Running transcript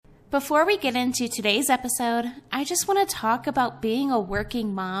Before we get into today's episode, I just want to talk about being a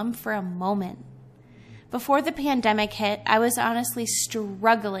working mom for a moment. Before the pandemic hit, I was honestly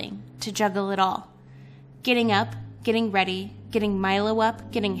struggling to juggle it all. Getting up, getting ready, getting Milo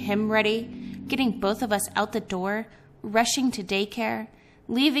up, getting him ready, getting both of us out the door, rushing to daycare,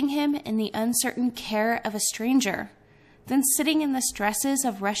 leaving him in the uncertain care of a stranger, then sitting in the stresses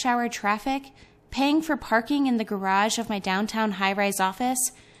of rush hour traffic, paying for parking in the garage of my downtown high-rise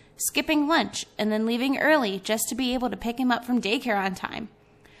office, skipping lunch, and then leaving early just to be able to pick him up from daycare on time.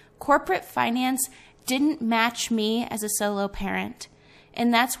 Corporate finance didn't match me as a solo parent,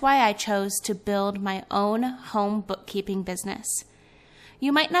 and that's why I chose to build my own home bookkeeping business.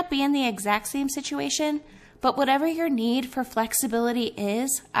 You might not be in the exact same situation, but whatever your need for flexibility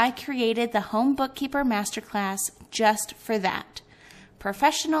is, I created the Home Bookkeeper Masterclass just for that.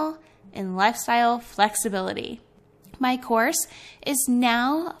 Professional and lifestyle flexibility. My course is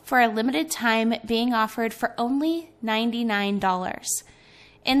now, for a limited time, being offered for only $99.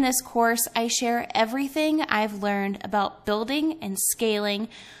 In this course, I share everything I've learned about building and scaling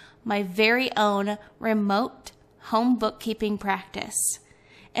my very own remote home bookkeeping practice.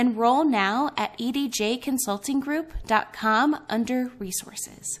 Enroll now at edjconsultinggroup.com under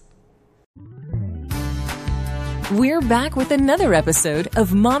resources. We're back with another episode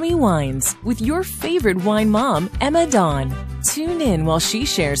of Mommy Wines with your favorite wine mom, Emma Dawn. Tune in while she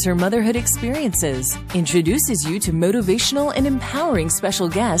shares her motherhood experiences, introduces you to motivational and empowering special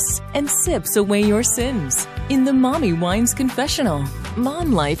guests, and sips away your sins in the Mommy Wines Confessional.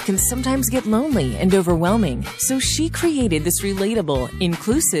 Mom life can sometimes get lonely and overwhelming, so she created this relatable,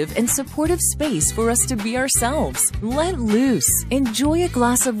 inclusive, and supportive space for us to be ourselves. Let loose, enjoy a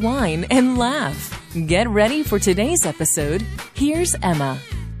glass of wine, and laugh. Get ready for today's episode. Here's Emma.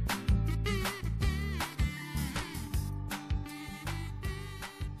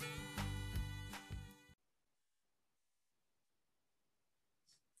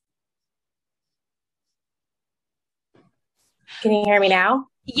 Can you hear me now?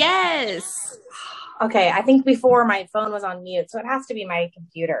 Yes. Okay, I think before my phone was on mute, so it has to be my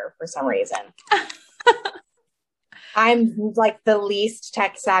computer for some reason. I'm like the least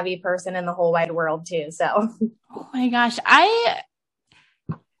tech savvy person in the whole wide world too. So, oh my gosh, I've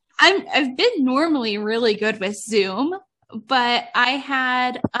been normally really good with Zoom, but I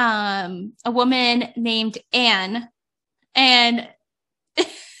had a woman named Anne, and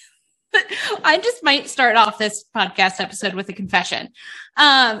I just might start off this podcast episode with a confession.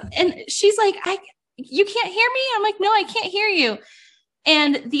 And she's like, you can't hear me? I'm like, no, I can't hear you.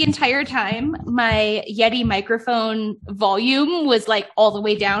 And the entire time, my Yeti microphone volume was like all the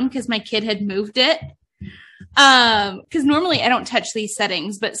way down because my kid had moved it. Because normally I don't touch these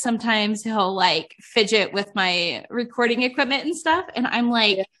settings, but sometimes he'll like fidget with my recording equipment and stuff. And I'm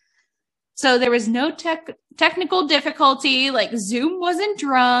like, yeah. So there was no technical difficulty. Like Zoom wasn't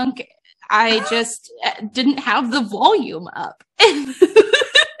drunk. I just didn't have the volume up.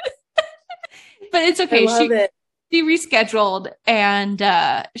 But it's okay. She rescheduled and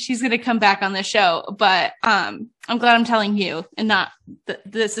she's going to come back on the show, but I'm glad I'm telling you and not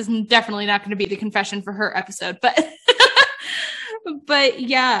this is definitely not going to be the confession for her episode, but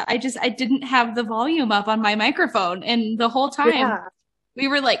yeah, I didn't have the volume up on my microphone, and the whole time we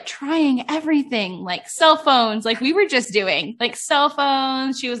were like trying everything, like cell phones, like we were just doing like cell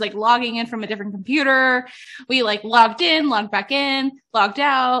phones. She was like logging in from a different computer. We like logged in, logged back in, logged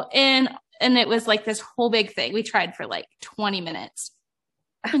out, and it was like this whole big thing. We tried for like 20 minutes.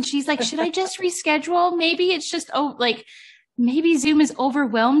 And she's like, should I just reschedule? Maybe it's just, maybe Zoom is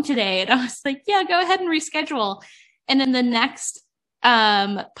overwhelmed today. And I was like, yeah, go ahead and reschedule. And then the next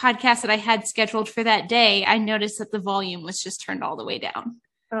podcast that I had scheduled for that day, I noticed that the volume was just turned all the way down.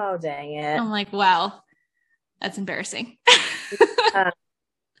 Oh, dang it. I'm like, wow, that's embarrassing.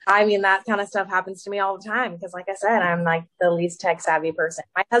 I mean, that kind of stuff happens to me all the time because, like I said, I'm like the least tech savvy person.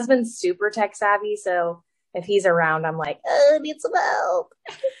 My husband's super tech savvy, so if he's around, I'm like, oh, I need some help.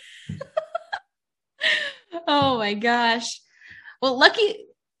 Oh my gosh. Well, lucky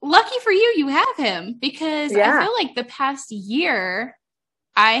for you, you have him, because I feel like the past year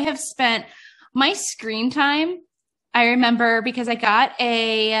I have spent my screen time. I remember because I got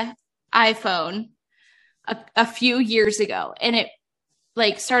a iPhone a few years ago, and it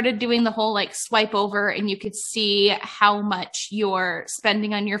like started doing the whole like swipe over and you could see how much you're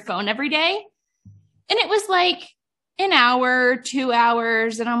spending on your phone every day. And it was like an hour, 2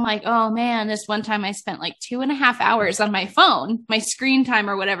 hours. And I'm like, oh man, this one time I spent like 2.5 hours on my phone. My screen time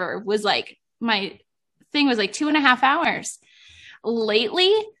or whatever was like, my thing was like 2.5 hours.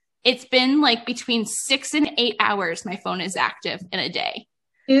 Lately, it's been like between 6 and 8 hours my phone is active in a day.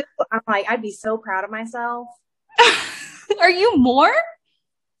 2, I'm like, I'd be so proud of myself. Are you more?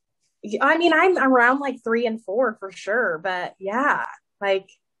 I mean, I'm around like 3 and 4 for sure, but yeah, like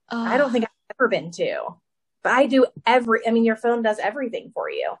I don't think I've ever been 2. But I do your phone does everything for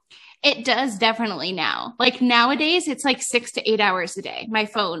you. It does definitely now. Like nowadays, it's like 6 to 8 hours a day. My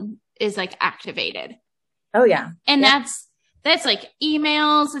phone is like activated. Oh yeah. And that's like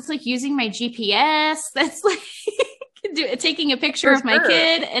emails. It's like using my GPS. That's like taking a picture of my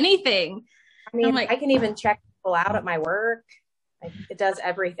kid, anything. I mean, I can even check people out at my work. Like, it does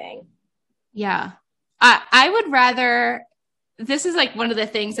everything. Yeah. I would rather, this is like one of the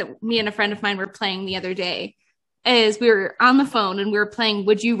things that me and a friend of mine were playing the other day, is we were on the phone and we were playing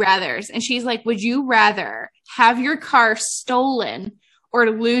Would You Rathers. And she's like, would you rather have your car stolen or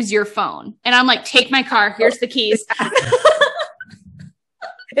lose your phone? And I'm like, take my car. Here's the keys.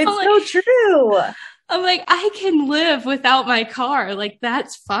 It's so true. I'm like, I can live without my car. Like,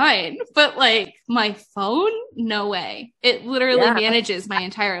 that's fine. But like my phone, no way. It literally manages my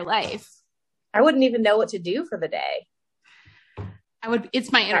entire life. I wouldn't even know what to do for the day.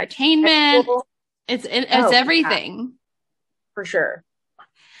 It's my entertainment. It's everything. For sure.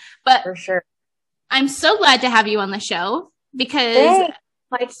 But for sure. I'm so glad to have you on the show because I'm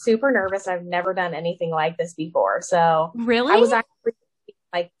like super nervous. I've never done anything like this before. So really, I was actually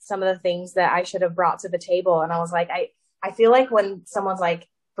like some of the things that I should have brought to the table. And I was like, I feel like when someone's like,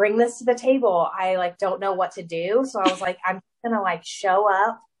 bring this to the table, I like don't know what to do. So I was like, I'm going to like show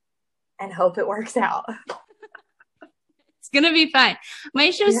up and hope it works out. It's going to be fine.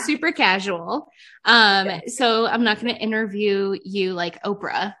 My show's super casual. So I'm not going to interview you like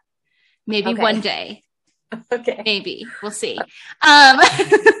Oprah. Maybe one day. Okay. Maybe. We'll see.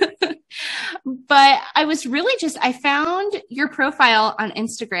 But I was really I found your profile on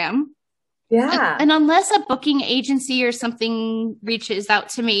Instagram. Yeah. And unless a booking agency or something reaches out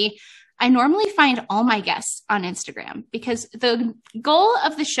to me, I normally find all my guests on Instagram because the goal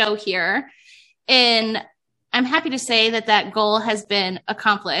of the show here, and I'm happy to say that goal has been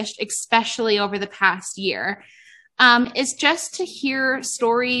accomplished, especially over the past year, is just to hear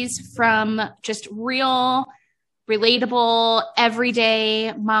stories from just real, relatable,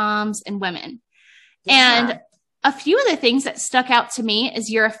 everyday moms and women. Yeah. And a few of the things that stuck out to me is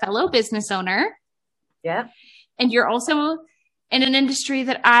you're a fellow business owner. Yeah. And you're also in an industry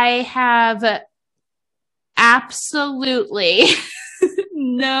that I have absolutely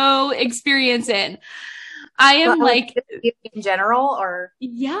no experience in. I am like in general, or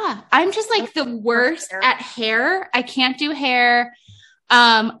I'm just like the worst at hair. I can't do hair.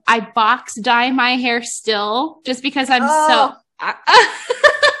 I box dye my hair still just because I'm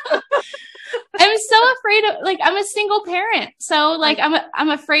I'm so afraid of, like, I'm a single parent. So like, I'm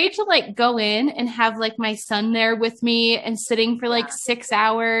afraid to like go in and have like my son there with me and sitting for like 6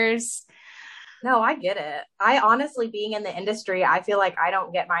 hours. No, I get it. I honestly, being in the industry, I feel like I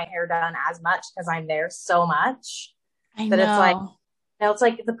don't get my hair done as much because I'm there so much. I know. It's like, it's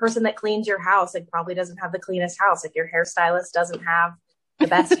like the person that cleans your house, like probably doesn't have the cleanest house. Like your hairstylist doesn't have the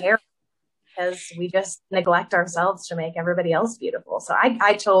best hair because we just neglect ourselves to make everybody else beautiful. So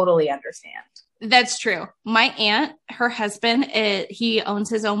I totally understand. That's true. My aunt, her husband, he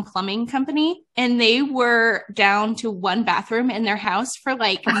owns his own plumbing company, and they were down to one bathroom in their house for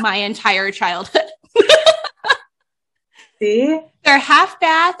like my entire childhood. See? Their half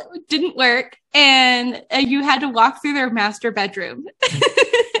bath didn't work, and you had to walk through their master bedroom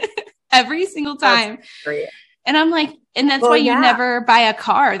every single time. That's great. And I'm like, and that's why you never buy a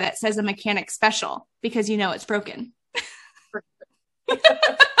car that says a mechanic special, because you know it's broken.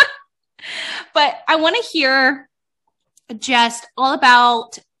 But I want to hear just all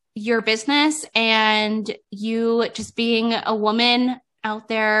about your business and you just being a woman out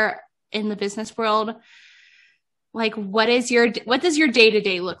there in the business world. Like, what does your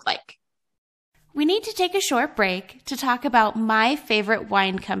day-to-day look like? We need to take a short break to talk about my favorite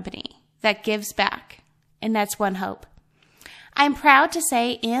wine company that gives back, and that's One Hope. I'm proud to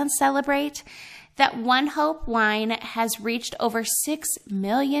say and celebrate that One Hope Wine has reached over $6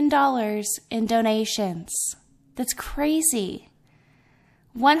 million in donations. That's crazy.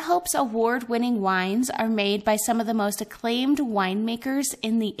 One Hope's award-winning wines are made by some of the most acclaimed winemakers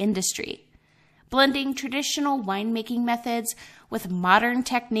in the industry. Blending traditional winemaking methods with modern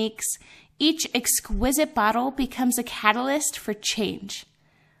techniques, each exquisite bottle becomes a catalyst for change.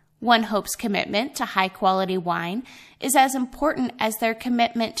 One Hope's commitment to high-quality wine is as important as their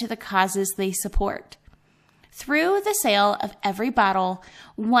commitment to the causes they support. Through the sale of every bottle,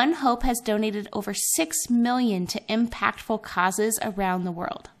 One Hope has donated over $6 million to impactful causes around the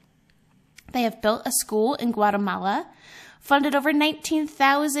world. They have built a school in Guatemala funded over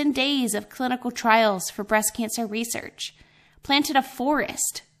 19,000 days of clinical trials for breast cancer research, planted a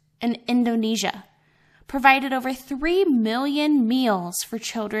forest in Indonesia, provided over 3 million meals for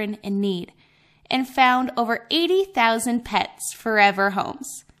children in need, and found over 80,000 pets forever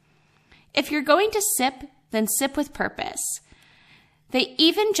homes. If you're going to sip, then sip with purpose. They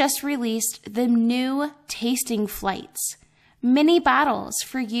even just released the new tasting flights, mini bottles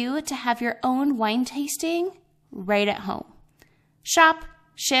for you to have your own wine tasting right at home. Shop,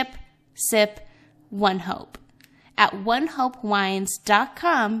 ship, sip, One Hope at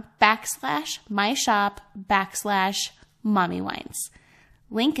onehopewines.com/myshop/mommywines.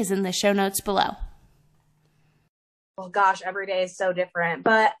 Link is in the show notes below. Oh gosh, every day is so different.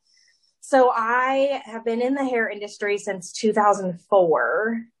 But so I have been in the hair industry since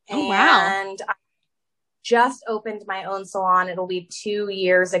 2004. Oh, wow. And I just opened my own salon. It'll be 2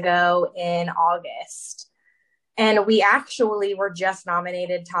 years ago in August. And we actually were just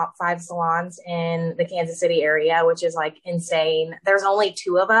nominated top 5 salons in the Kansas City area, which is like insane. There's only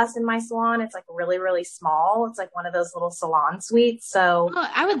 2 of us in my salon. It's like really, really small. It's like one of those little salon suites. So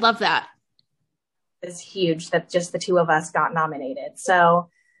I would love that. It's huge that just the 2 of us got nominated.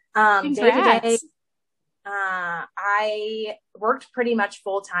 So day to day, I worked pretty much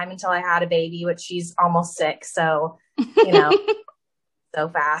full time until I had a baby, which she's almost 6. So, you know, so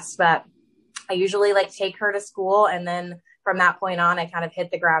fast, but I usually like take her to school. And then from that point on, I kind of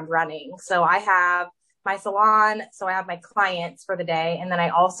hit the ground running. So I have my salon. So I have my clients for the day. And then I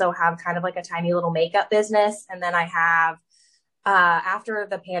also have kind of like a tiny little makeup business. And then I have, after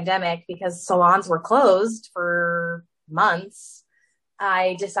the pandemic, because salons were closed for months,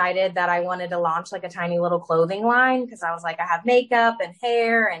 I decided that I wanted to launch like a tiny little clothing line, because I was like, I have makeup and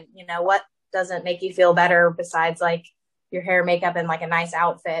hair, and you know, what doesn't make you feel better besides like your hair, makeup, and like a nice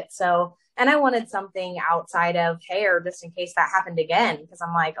outfit. So, and I wanted something outside of hair just in case that happened again. Because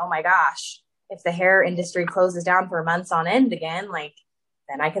I'm like, oh my gosh, if the hair industry closes down for months on end again, like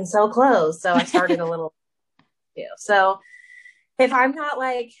then I can sell clothes. So I started a little too. So if I'm not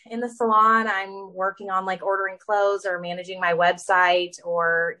like in the salon, I'm working on like ordering clothes or managing my website,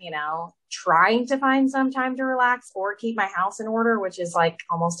 or, you know, trying to find some time to relax or keep my house in order, which is like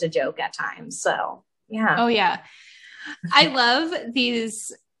almost a joke at times. So, yeah. Oh yeah. I love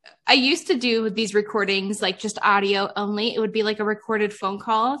these. I used to do these recordings, like just audio only. It would be like a recorded phone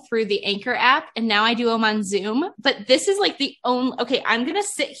call through the Anchor app. And now I do them on Zoom, but this is like the only, okay, I'm going to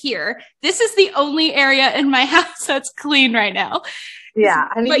sit here. This is the only area in my house that's clean right now. Yeah.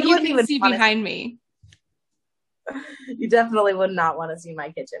 I mean, but you can see behind me. You definitely would not want to see my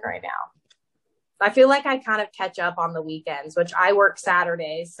kitchen right now. I feel like I kind of catch up on the weekends, which I work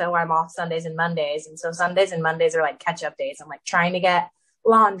Saturdays. So I'm off Sundays and Mondays. And so Sundays and Mondays are like catch up days. I'm like trying to get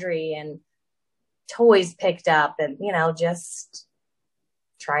laundry and toys picked up, and you know, just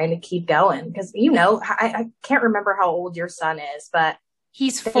trying to keep going, because you know, I can't remember how old your son is, but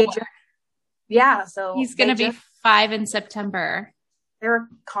he's 4. Yeah, so he's gonna be 5 in September. They're a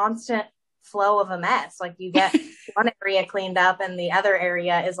constant flow of a mess. Like you get one area cleaned up and the other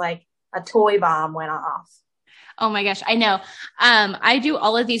area is like a toy bomb went off. Oh my gosh, I know. I do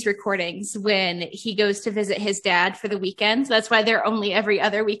all of these recordings when he goes to visit his dad for the weekend. So that's why they're only every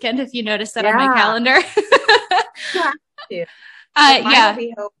other weekend, if you notice that on my calendar. Yeah.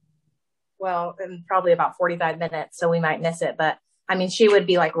 Well, in probably about 45 minutes, so we might miss it. But I mean, she would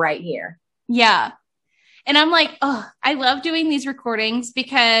be like right here. Yeah. And I'm like, oh, I love doing these recordings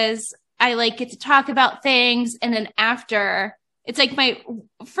because I like get to talk about things. And then after, it's like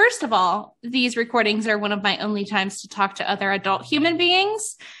first of all, these recordings are one of my only times to talk to other adult human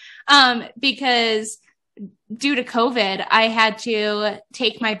beings. Because due to COVID, I had to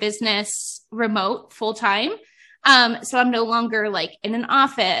take my business remote full time. So I'm no longer like in an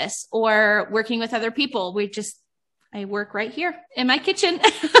office or working with other people. I work right here in my kitchen.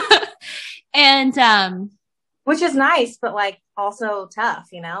 And, which is nice, but like also tough,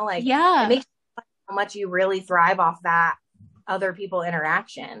 you know, like, yeah, it makes you realize how much you really thrive off that other people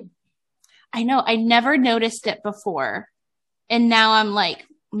interaction. I know. I never noticed it before. And now I'm like,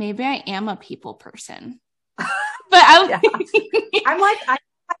 maybe I am a people person, but I'm like, I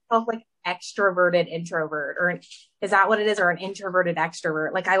myself like extroverted introvert, or is that what it is? Or an introverted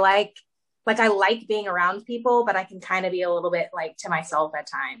extrovert? Like I like being around people, but I can kind of be a little bit like to myself at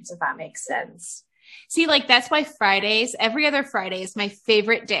times, if that makes sense. See, like that's why every other Friday is my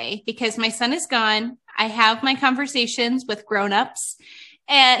favorite day, because my son is gone. I have my conversations with grownups,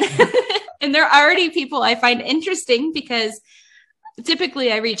 and and they're already people I find interesting, because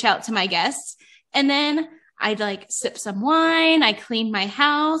typically I reach out to my guests, and then I'd like sip some wine, I clean my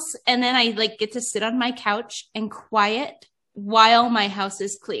house, and then I like get to sit on my couch and quiet while my house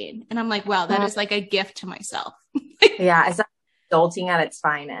is clean. And I'm like, wow, that is like a gift to myself. Yeah. It's like adulting at its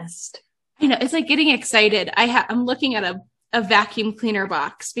finest. You know, it's like getting excited. I'm looking at a vacuum cleaner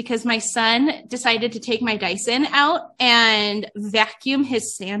box because my son decided to take my Dyson out and vacuum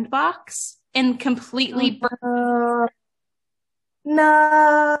his sandbox and completely burn.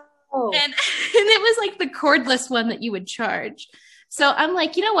 No. And it was like the cordless one that you would charge. So I'm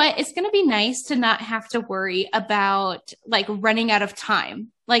like, you know what? It's going to be nice to not have to worry about like running out of time.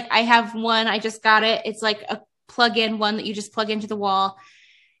 Like I have one, I just got it. It's like a plug-in one that you just plug into the wall.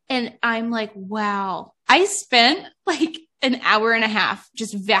 And I'm like, wow, I spent like an hour and a half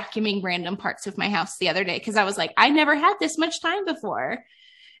just vacuuming random parts of my house the other day. Cause I was like, I never had this much time before.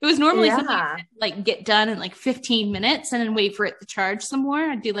 It was normally something I'd, like get done in like 15 minutes and then wait for it to charge some more.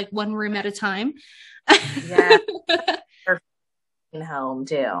 I'd do like one room at a time. Yeah. Home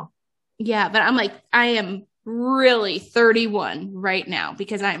too. Yeah. But I'm like, I am really 31 right now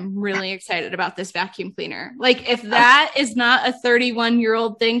because I'm really excited about this vacuum cleaner. Like if that is not a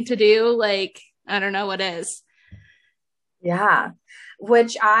 31-year-old thing to do, like, I don't know what is. Yeah.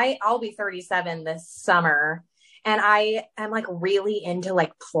 Which I'll be 37 this summer. And I am like really into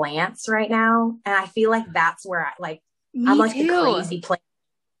like plants right now. And I feel like that's where I'm like the crazy plant.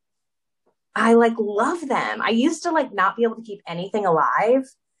 I like love them. I used to like not be able to keep anything alive.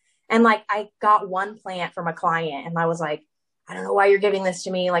 And like, I got one plant from a client and I was like, I don't know why you're giving this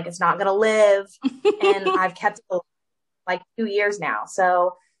to me. Like, it's not going to live. And I've kept it like 2 years now.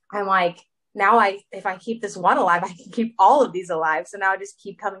 So I'm like, now if I keep this one alive, I can keep all of these alive. So now I just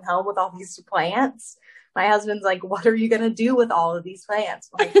keep coming home with all these plants. My husband's like, what are you going to do with all of these plants?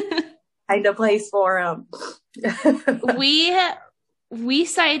 Like, find a place for them. We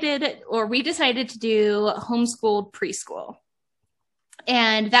decided to do homeschooled preschool.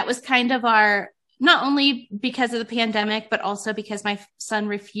 And that was kind of not only because of the pandemic, but also because my son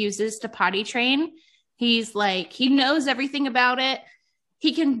refuses to potty train. He's like, he knows everything about it.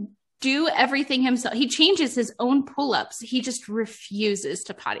 He can do everything himself. He changes his own pull-ups. He just refuses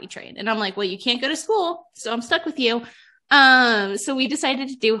to potty train. And I'm like, well, you can't go to school, so I'm stuck with you. So we decided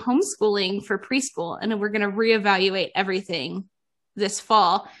to do homeschooling for preschool, and we're going to reevaluate everything this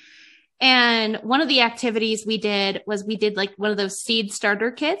fall. And one of the activities we did like one of those seed starter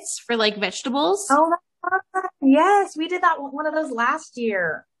kits for like vegetables. Oh, yes. We did one of those last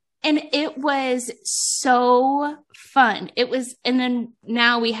year. And it was so fun. And then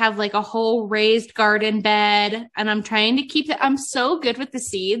now we have like a whole raised garden bed, and I'm trying to keep it. I'm so good with the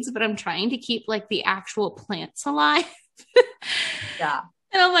seeds, but I'm trying to keep like the actual plants alive. Yeah.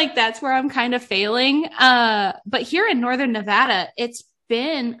 And I'm like, that's where I'm kind of failing. But here in Northern Nevada, it's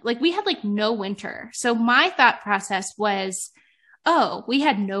been like, we had like no winter. So my thought process was, oh, we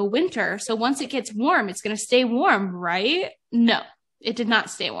had no winter. So once it gets warm, it's going to stay warm, right? No. It did not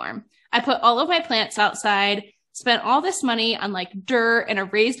stay warm. I put all of my plants outside, spent all this money on like dirt and a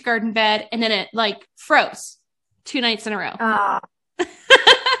raised garden bed, and then it like froze 2 nights in a row.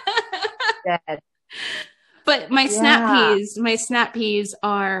 Dead. But my snap peas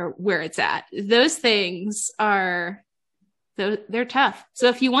are where it's at. Those things they're tough. So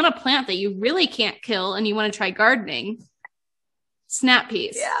if you want a plant that you really can't kill and you want to try gardening, snap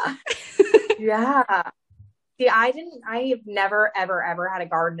peas. Yeah. Yeah. See, I've never, ever had a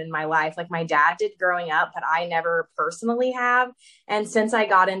garden in my life. Like my dad did growing up, but I never personally have. And since I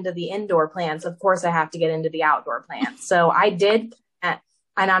got into the indoor plants, of course I have to get into the outdoor plants. So I did plant,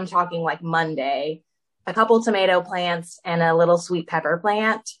 and I'm talking like Monday, a couple tomato plants and a little sweet pepper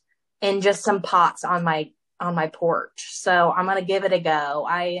plant in just some pots on my porch. So I'm going to give it a go.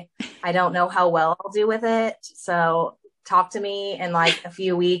 I don't know how well I'll do with it. So talk to me in like a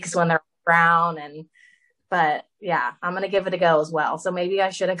few weeks when they're brown but yeah, I'm going to give it a go as well. So maybe I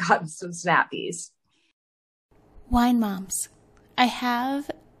should have gotten some snap peas. Wine moms, I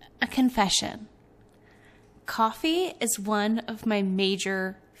have a confession. Coffee is one of my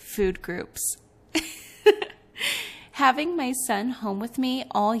major food groups. Having my son home with me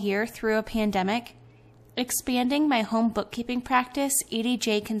all year through a pandemic, expanding my home bookkeeping practice,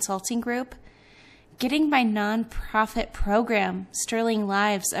 EDJ Consulting Group, getting my nonprofit program, Sterling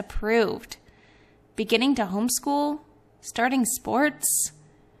Lives, approved, beginning to homeschool, starting sports,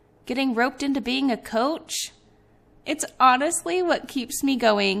 getting roped into being a coach. It's honestly what keeps me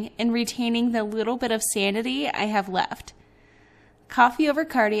going and retaining the little bit of sanity I have left. Coffee over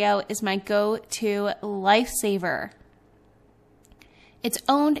cardio is my go-to lifesaver. It's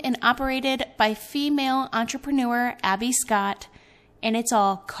owned and operated by female entrepreneur Abby Scott, and it's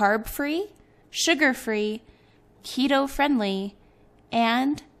all carb-free, sugar-free, keto-friendly,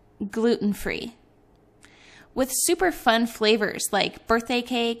 and gluten-free. with super fun flavors like birthday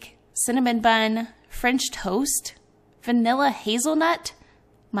cake, cinnamon bun, French toast, vanilla hazelnut,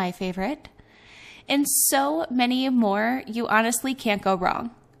 my favorite, and so many more. You honestly can't go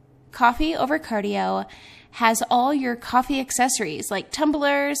wrong. Coffee Over Cardio has all your coffee accessories like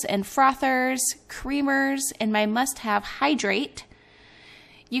tumblers and frothers, creamers, and my must-have Hydrate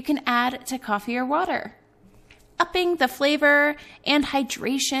you can add to coffee or water, upping the flavor and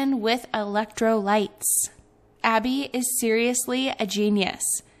hydration with electrolytes. Abby is seriously a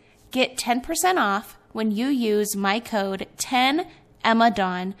genius. Get 10% off when you use my code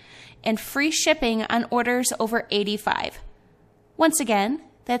 10EMMADAWN and free shipping on orders over $85. Once again,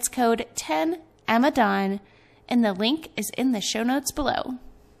 that's code 10EMMADAWN, and the link is in the show notes below.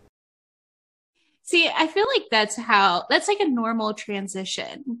 See, I feel like that's like a normal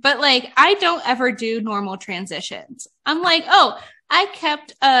transition, but like I don't ever do normal transitions. I'm like, oh, I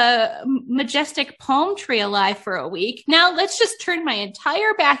kept a majestic palm tree alive for a week. Now let's just turn my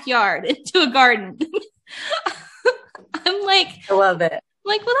entire backyard into a garden. I'm like, I love it.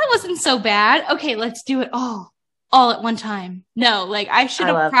 Like, well, that wasn't so bad. Okay, let's do it all at one time. No, like I should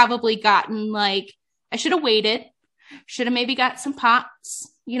have probably gotten like, I should have waited. Should have maybe got some pots,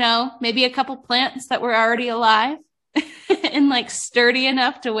 you know, maybe a couple plants that were already alive and like sturdy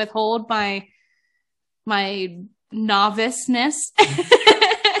enough to withhold my noviceness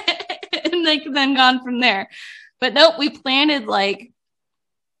and like then gone from there. But nope, we planted like,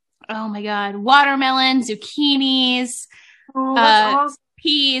 oh my God, watermelon, zucchinis, awesome.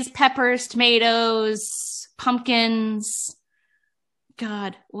 Peas, peppers, tomatoes, pumpkins.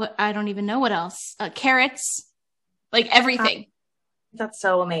 God, what, I don't even know what else. Carrots, like everything. That's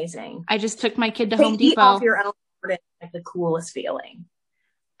so amazing. I just took my kid to Home Depot. Off your own garden, like the coolest feeling.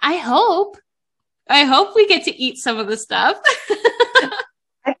 I hope we get to eat some of the stuff.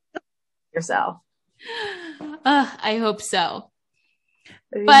 Yourself. I hope so.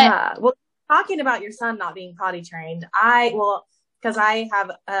 But yeah. Well, talking about your son not being potty trained, because I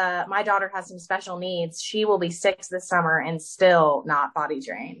have, my daughter has some special needs. She will be 6 this summer and still not potty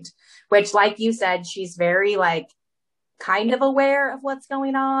trained, which like you said, she's very like kind of aware of what's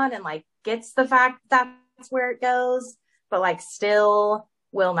going on and like gets the fact that's where it goes, but like still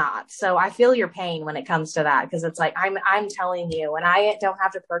will not. So I feel your pain when it comes to that. Cause it's like, I'm telling you, when I don't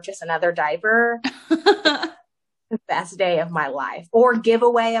have to purchase another diaper, the best day of my life, or give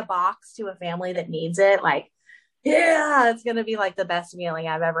away a box to a family that needs it. Like, yeah, it's going to be like the best feeling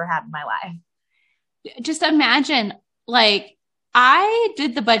I've ever had in my life. Just imagine, like, I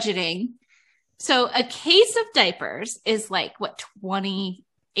did the budgeting. So a case of diapers is like, what,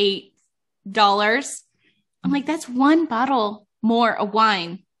 $28? I'm like, that's one bottle more of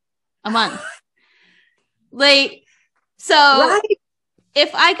wine a month. Like, so right.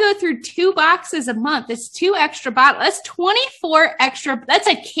 If I go through 2 boxes a month, it's 2 extra bottles. That's 24 extra. That's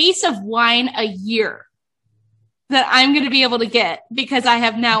a case of wine a year that I'm going to be able to get because I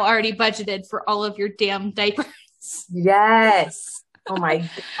have now already budgeted for all of your damn diapers. Yes. Oh my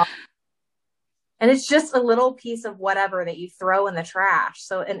God. And it's just a little piece of whatever that you throw in the trash.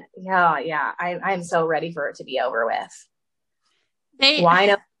 So, and yeah, I'm so ready for it to be over with.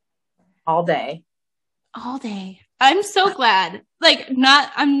 Wine all day. All day. I'm so glad. Like,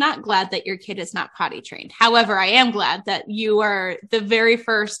 I'm not glad that your kid is not potty trained. However, I am glad that you are the very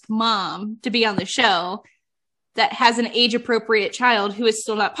first mom to be on the show that has an age appropriate child who is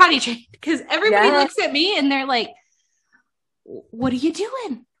still not potty trained. Because everybody looks at me and they're like, what are you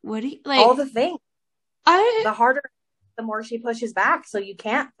doing? What are you like? All the things. The harder, the more she pushes back. So you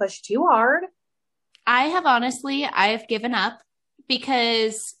can't push too hard. I've given up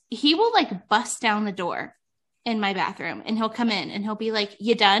because he will like bust down the door in my bathroom and he'll come in and he'll be like,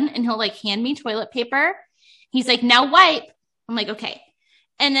 you done? And he'll like hand me toilet paper. He's like, now wipe. I'm like, okay.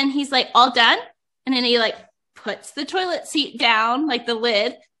 And then he's like, all done. And then he like puts the toilet seat down, like the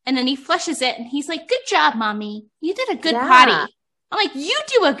lid, and then he flushes it and he's like, good job, mommy. You did a good potty. I'm like, you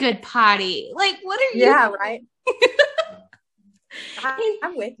do a good potty. Like, what are you? Yeah, right.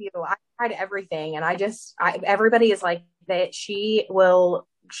 I'm with you. I tried everything and everybody is like that. She'll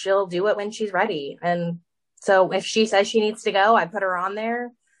do it when she's ready. And so if she says she needs to go, I put her on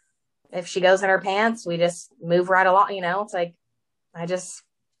there. If she goes in her pants, we just move right along. You know, it's like, I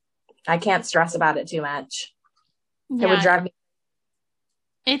can't stress about it too much. Yeah. It would drive me.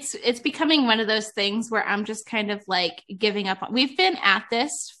 It's becoming one of those things where I'm just kind of like giving up. We've been at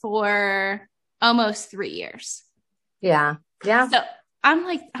this for almost 3 years. Yeah. Yeah. So I'm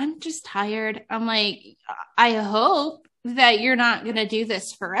like, I'm just tired. I'm like, I hope that you're not going to do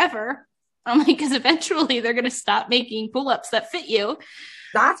this forever. I'm like, because eventually they're going to stop making pull-ups that fit you.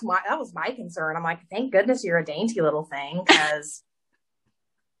 That was my concern. I'm like, thank goodness you're a dainty little thing, because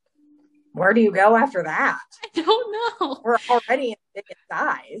where do you go after that? I don't know. We're already in the biggest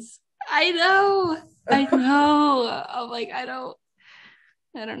size. I know. I'm like, I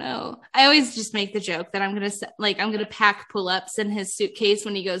don't know. I always just make the joke that I'm going to pack pull-ups in his suitcase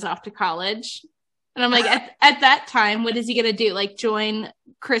when he goes off to college. And I'm like, at that time, what is he going to do? Like join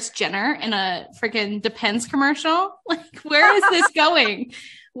Kris Jenner in a freaking Depends commercial? Like, where is this going?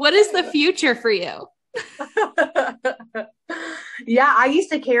 What is the future for you? Yeah, I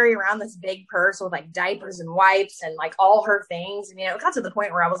used to carry around this big purse with like diapers and wipes and like all her things. And, it got to the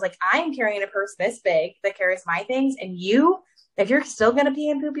point where I was like, I'm carrying a purse this big that carries my things. And you, if you're still going to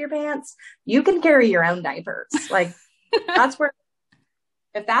pee and poop your pants, you can carry your own diapers. Like, that's where,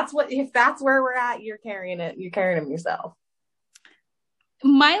 if that's where we're at, you're carrying them yourself.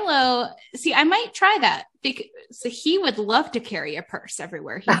 Milo, see, I might try that because he would love to carry a purse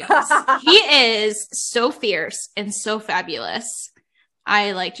everywhere he goes. He is so fierce and so fabulous.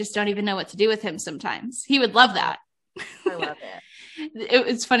 I just don't even know what to do with him sometimes. He would love that. I love it. It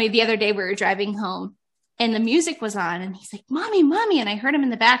was funny. The other day we were driving home and the music was on and he's like, mommy. And I heard him in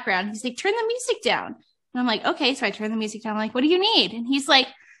the background. He's like, turn the music down. And I'm like, okay. So I turn the music down. I'm like, what do you need? And he's like,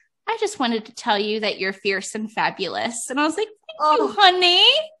 I just wanted to tell you that you're fierce and fabulous. And I was like, thank you, honey.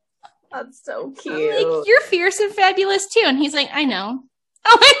 That's so cute. I'm like, you're fierce and fabulous too. And he's like, I know.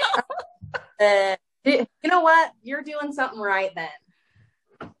 Oh, I know. You know what? You're doing something right then.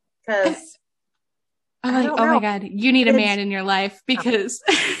 Because I'm like, oh my God, you need a man in your life because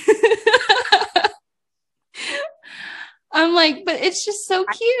I'm like, but it's just so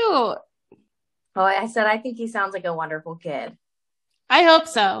cute. Oh, I said, I think he sounds like a wonderful kid. I hope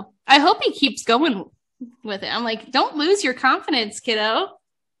so. I hope he keeps going with it. I'm like, don't lose your confidence, kiddo.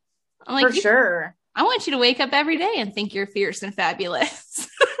 I'm like, for sure. I want you to wake up every day and think you're fierce and fabulous.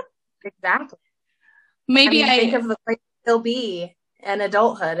 Exactly. Maybe I think of the place he'll be in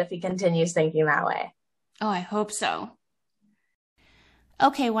adulthood if he continues thinking that way. Oh, I hope so.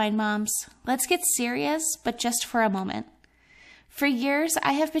 Okay, wine moms, let's get serious, but just for a moment. For years,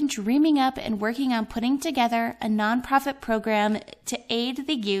 I have been dreaming up and working on putting together a nonprofit program to aid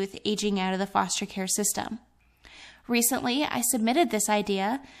the youth aging out of the foster care system. Recently, I submitted this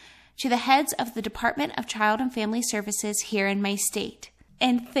idea to the heads of the Department of Child and Family Services here in my state,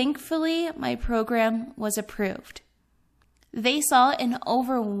 and thankfully, my program was approved. They saw an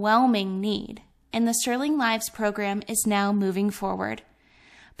overwhelming need, and the Sterling Lives program is now moving forward.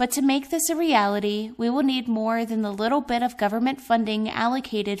 But to make this a reality, we will need more than the little bit of government funding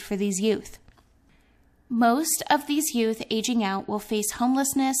allocated for these youth. Most of these youth aging out will face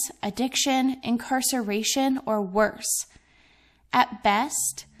homelessness, addiction, incarceration, or worse. At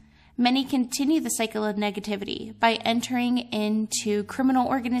best, many continue the cycle of negativity by entering into criminal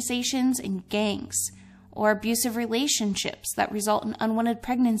organizations and gangs, or abusive relationships that result in unwanted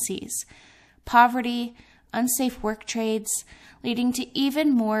pregnancies, poverty, unsafe work trades, leading to even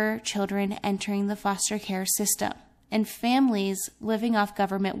more children entering the foster care system and families living off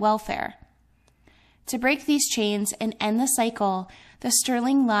government welfare. To break these chains and end the cycle, the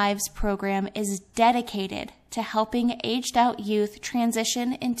Sterling Lives program is dedicated to helping aged out youth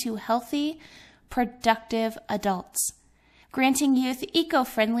transition into healthy, productive adults, granting youth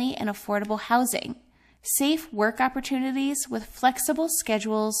eco-friendly and affordable housing, safe work opportunities with flexible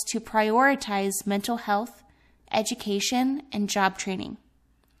schedules to prioritize mental health, education, and job training,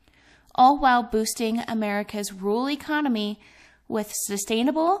 all while boosting America's rural economy with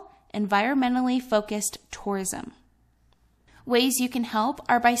sustainable, environmentally focused tourism. Ways you can help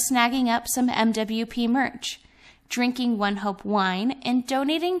are by snagging up some MWP merch, drinking One Hope wine, and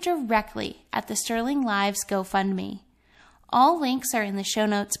donating directly at the Sterling Lives GoFundMe. All links are in the show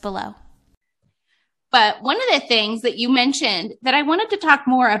notes below. But one of the things that you mentioned that I wanted to talk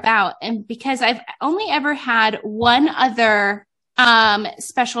more about, and because I've only ever had one other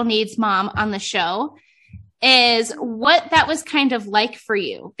special needs mom on the show, is what that was kind of like for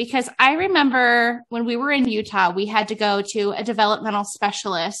you. Because I remember when we were in Utah, we had to go to a developmental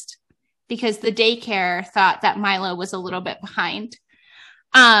specialist because the daycare thought that Milo was a little bit behind.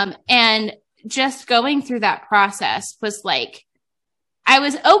 And just going through that process was like, I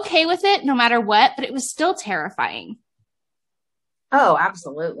was okay with it no matter what, but it was still terrifying. Oh,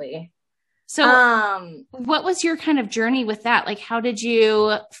 absolutely. So what was your kind of journey with that? Like, how did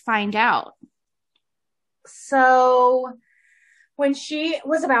you find out? So when she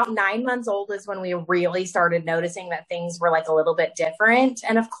was about 9 months old is when we really started noticing that things were like a little bit different.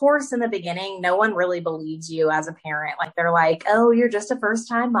 And of course, in the beginning, no one really believes you as a parent. Like they're like, oh, you're just a first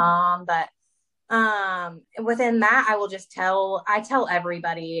time mom. But within that, I tell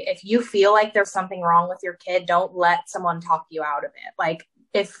everybody, if you feel like there's something wrong with your kid, don't let someone talk you out of it. Like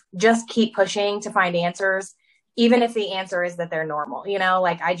if just keep pushing to find answers, even if the answer is that they're normal,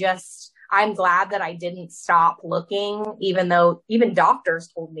 like I'm glad that I didn't stop looking, even though even doctors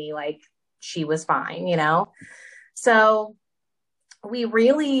told me like she was fine, So we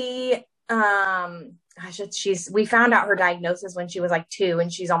really, we found out her diagnosis when she was like 2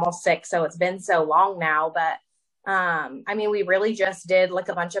 and she's almost 6. So it's been so long now, but, we really just did like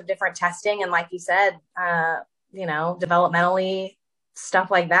a bunch of different testing. And like you said, developmentally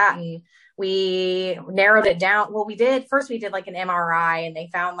stuff like that. And we narrowed it down. Well, we did like an MRI and they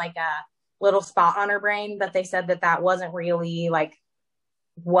found like a little spot on her brain, but they said that wasn't really like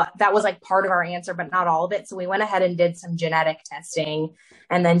that was like part of our answer, but not all of it. So we went ahead and did some genetic testing.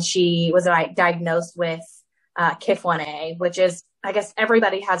 And then she was diagnosed with KIF1A, which is, I guess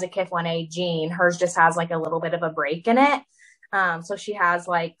everybody has a KIF1A gene. Hers just has like a little bit of a break in it. So she has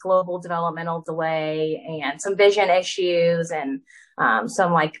like global developmental delay and some vision issues and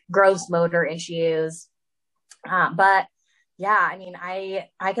some like gross motor issues. But yeah,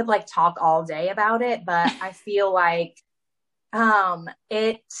 I could like talk all day about it, but I feel like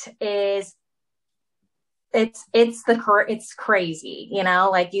it's crazy,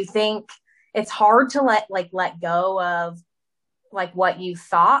 like you think it's hard to let go of like what you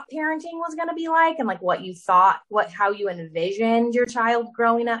thought parenting was going to be like and like what you thought, how you envisioned your child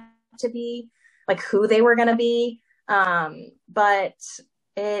growing up to be, like who they were going to be. But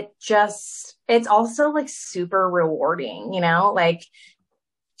it's also like super rewarding, like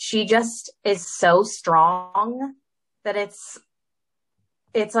she just is so strong that it's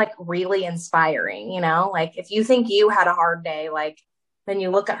like really inspiring, like if you think you had a hard day, like then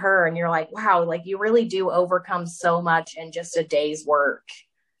you look at her and you're like, wow, like you really do overcome so much in just a day's work.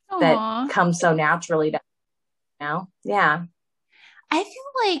 Aww. That comes so naturally to, Yeah. I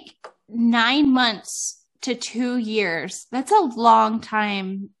feel like 9 months to 2 years, that's a long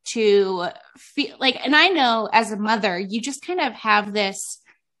time to feel like, and I know as a mother, you just kind of have this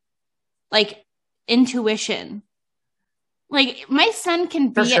like intuition. Like my son can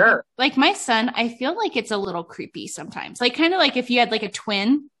be, sure. Like my son, I feel like it's a little creepy sometimes. Like kind of like if you had like a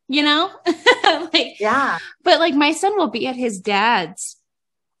twin, like, yeah. But like my son will be at his dad's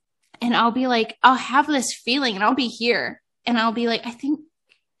and I'll be like, I'll have this feeling and I'll be here and I'll be like, I think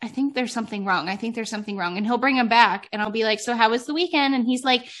there's something wrong. I think there's something wrong. And he'll bring him back and I'll be like, so how was the weekend? And he's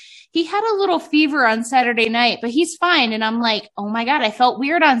like, he had a little fever on Saturday night, but he's fine. And I'm like, oh my God, I felt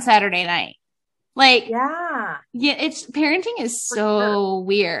weird on Saturday night. Like, yeah, it's parenting is so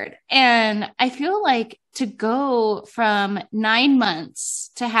weird. And I feel like to go from 9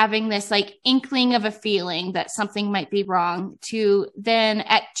 months to having this like inkling of a feeling that something might be wrong to then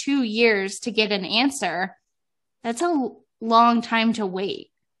at 2 years to get an answer, that's a long time to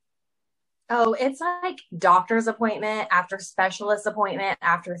wait. Oh, it's like doctor's appointment after specialist appointment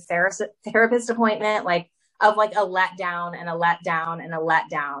after therapist appointment, like of like a letdown and a letdown and a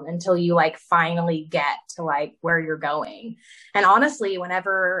letdown until you like finally get to like where you're going. And honestly,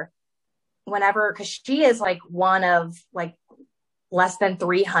 whenever, cause she is like one of like less than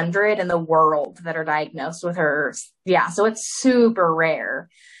 300 in the world that are diagnosed with her. Yeah. So it's super rare.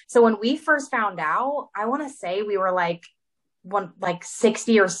 So when we first found out, I want to say we were like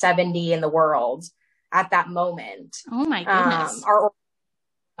 60 or 70 in the world at that moment. Oh my goodness. Our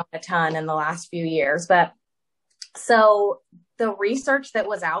a ton in the last few years, but so the research that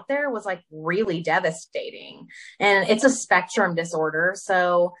was out there was like really devastating and it's a spectrum disorder.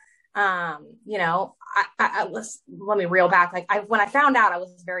 So, let me reel back. Like when I found out, I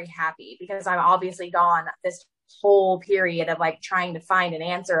was very happy because I'm obviously gone this whole period of like trying to find an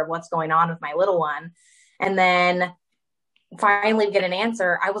answer of what's going on with my little one. And then finally get an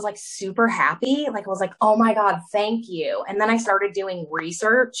answer. I was like super happy. Like I was like, oh my God, thank you. And then I started doing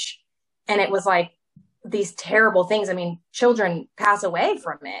research and it was like, these terrible things. I mean, children pass away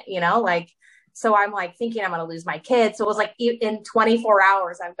from it, like, so I'm like thinking I'm going to lose my kid. So it was like in 24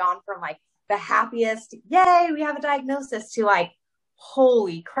 hours, I've gone from like the happiest, yay, we have a diagnosis to like,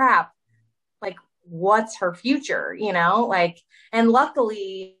 holy crap, like what's her future, like, and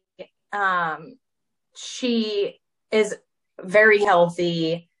luckily, she is very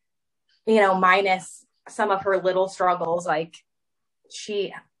healthy, minus some of her little struggles. Like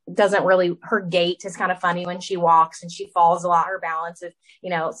she doesn't really, her gait is kind of funny when she walks and she falls a lot, her balance is,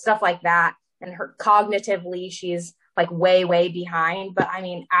 stuff like that. And her cognitively, she's like way, way behind. But I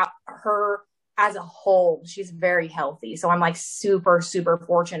mean, her as a whole, she's very healthy. So I'm like super, super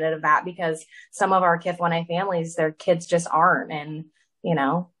fortunate of that, because some of our Kith 1A families, their kids just aren't. And, you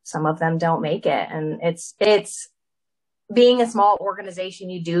know, some of them don't make it. And it's being a small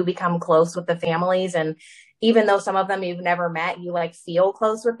organization, you do become close with the families. And even though some of them you've never met, you like feel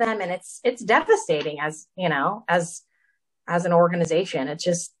close with them. And it's devastating as, you know, as an organization. It's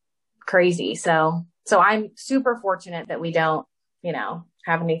just crazy. So I'm super fortunate that we don't, you know,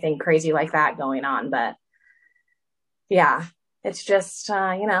 have anything crazy like that going on. But yeah, it's just,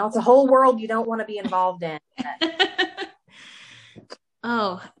 you know, it's a whole world you don't want to be involved in.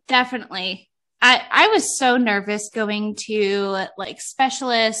 Oh, definitely. I was so nervous going to like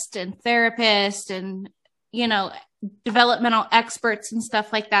specialists and therapists and, you know, developmental experts and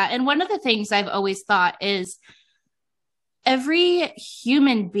stuff like that. And one of the things I've always thought is every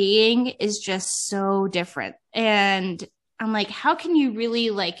human being is just so different. And I'm like, how can you really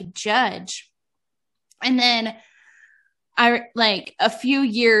like judge? And then I like a few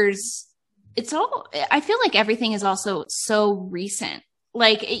years, I feel like everything is also so recent.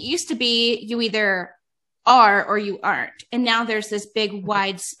 Like it used to be you either are or you aren't. And now there's this big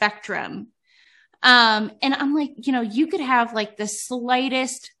wide spectrum. And I'm like, you know, you could have like the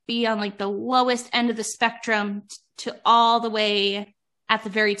slightest be on like the lowest end of the spectrum to all the way at the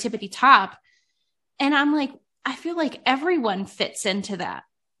very tippity top. And I'm like, I feel like everyone fits into that.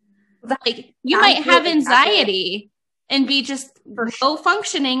 Like you might have anxiety and be just low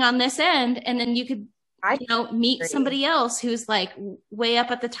functioning on this end. And then you could, you know, meet somebody else who's like way up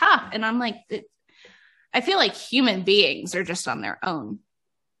at the top. And I'm like, I feel like human beings are just on their own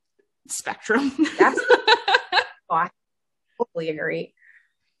spectrum. I totally agree.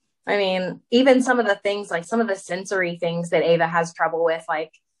 I mean, even some of the things, like some of the sensory things that Ava has trouble with,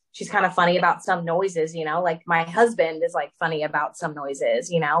 like she's kind of funny about some noises, you know, like my husband is like funny about some noises,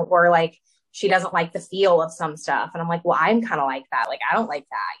 you know, or like she doesn't like the feel of some stuff. And I'm like, well, I'm kind of like that. Like, I don't like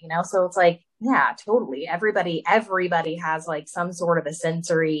that, you know? So it's like, yeah, totally. Everybody has like some sort of a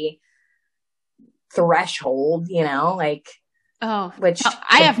sensory threshold, you know, like, which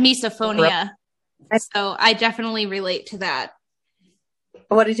I have misophonia. So I definitely relate to that.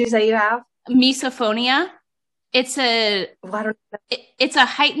 What did you say you have? Misophonia. It's a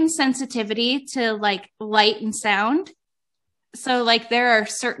heightened sensitivity to like light and sound. So like there are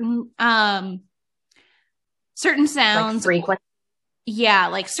certain sounds, like frequent. Yeah,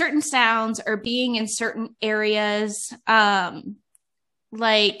 like certain sounds or being in certain areas.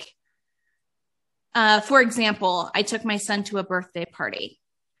 Like, for example, I took my son to a birthday party.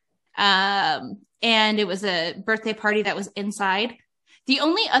 And it was a birthday party that was inside. The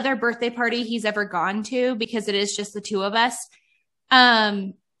only other birthday party he's ever gone to, because it is just the two of us,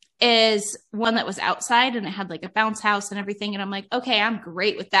 is one that was outside and it had like a bounce house and everything. And I'm like, okay, I'm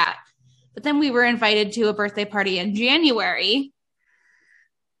great with that. But then we were invited to a birthday party in January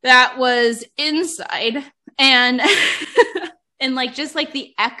that was inside, and and like just like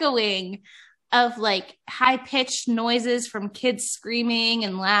the echoing of like high pitched noises from kids screaming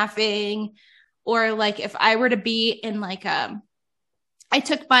and laughing, or like if I were to be in like I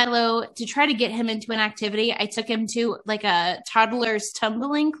took Milo to try to get him into an activity. I took him to like a toddler's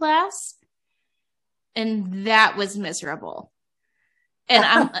tumbling class, and that was miserable. And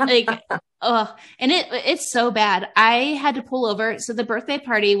I'm like, oh, and it's so bad. I had to pull over. So the birthday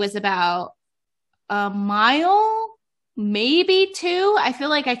party was about a mile, maybe 2. I feel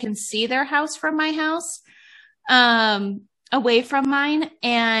like I can see their house from my house, away from mine.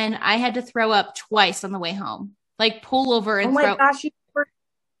 And I had to throw up twice on the way home, like pull over and throw. Gosh,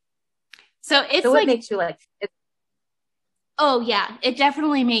 so it's so like, it makes you like, oh yeah, it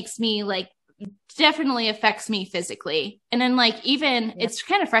definitely makes me like, definitely affects me physically. And then like, even it's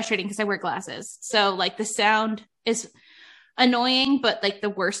kind of frustrating because I wear glasses. So like the sound is annoying, but like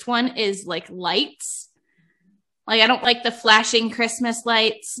the worst one is like lights. Like I don't like the flashing Christmas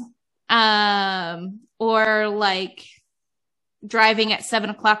lights, or like driving at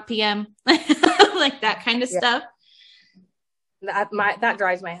 7:00 PM, like that kind of stuff. That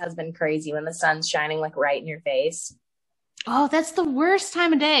drives my husband crazy when the sun's shining like right in your face. Oh, that's the worst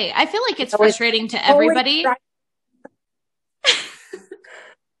time of day. I feel like it's frustrating to everybody.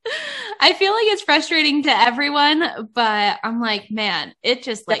 I feel like it's frustrating to everyone, but I'm like, man, it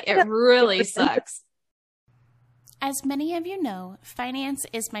just like, it really sucks. As many of you know, finance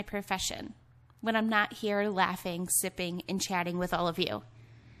is my profession when I'm not here laughing, sipping, and chatting with all of you.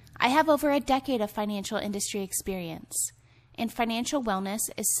 I have over a decade of financial industry experience, and financial wellness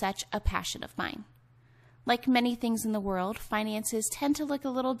is such a passion of mine. Like many things in the world, finances tend to look a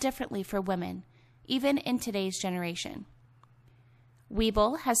little differently for women, even in today's generation.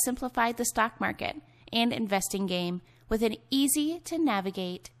 Webull has simplified the stock market and investing game with an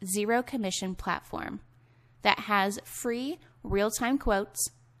easy-to-navigate, zero-commission platform that has free real-time quotes,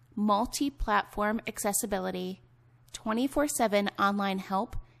 multi-platform accessibility, 24/7 online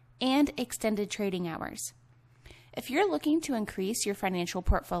help, and extended trading hours. If you're looking to increase your financial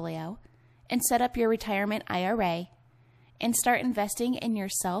portfolio and set up your retirement IRA and start investing in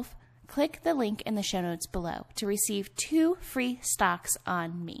yourself, click the link in the show notes below to receive 2 free stocks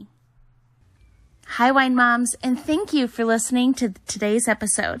on me. Hi, Wine Moms, and thank you for listening to today's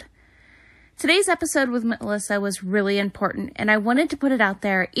episode. Today's episode with Melissa was really important, and I wanted to put it out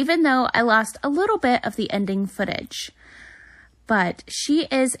there even though I lost a little bit of the ending footage. But she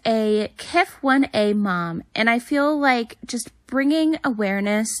is a KIF 1A mom, and I feel like just bringing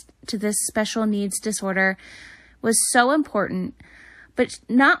awareness to this special needs disorder was so important. But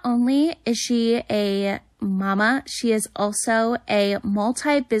not only is she a mama, she is also a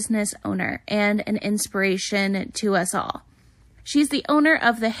multi-business owner and an inspiration to us all. She's the owner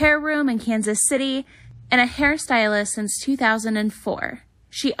of the Hair Room in Kansas City and a hairstylist since 2004.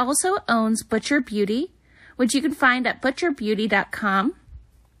 She also owns Butcher Beauty, which you can find at butcherbeauty.com,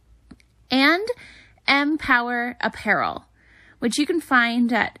 and Empower Apparel, which you can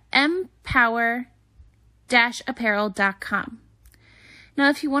find at empower-apparel.com. Now,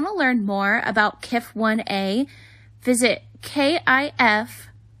 if you want to learn more about KIF 1A, visit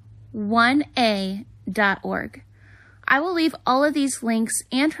KIF1A.org. I will leave all of these links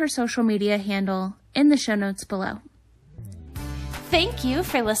and her social media handle in the show notes below. Thank you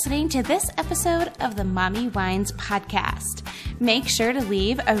for listening to this episode of the Mommy Wines podcast. Make sure to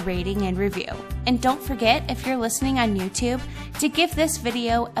leave a rating and review. And don't forget, if you're listening on YouTube, to give this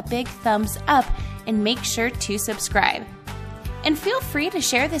video a big thumbs up and make sure to subscribe. And feel free to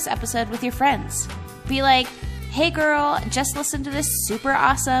share this episode with your friends. Be like, hey girl, just listen to this super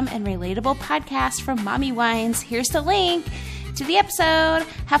awesome and relatable podcast from Mommy Wines. Here's the link to the episode.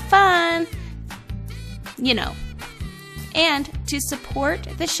 Have fun. You know. And to support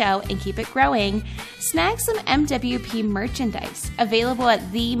the show and keep it growing, snag some MWP merchandise available at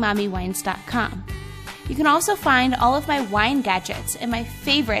themommywines.com. You can also find all of my wine gadgets and my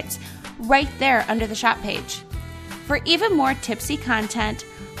favorites right there under the shop page. For even more tipsy content,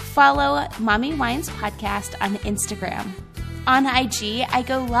 follow Mommy Wines Podcast on Instagram. On IG, I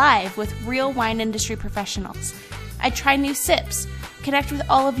go live with real wine industry professionals. I try new sips, connect with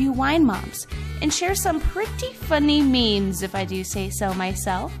all of you wine moms, and share some pretty funny memes, if I do say so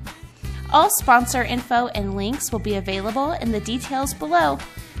myself. All sponsor info and links will be available in the details below.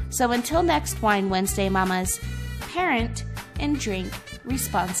 So until next Wine Wednesday, mamas, parent and drink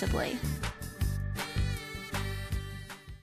responsibly.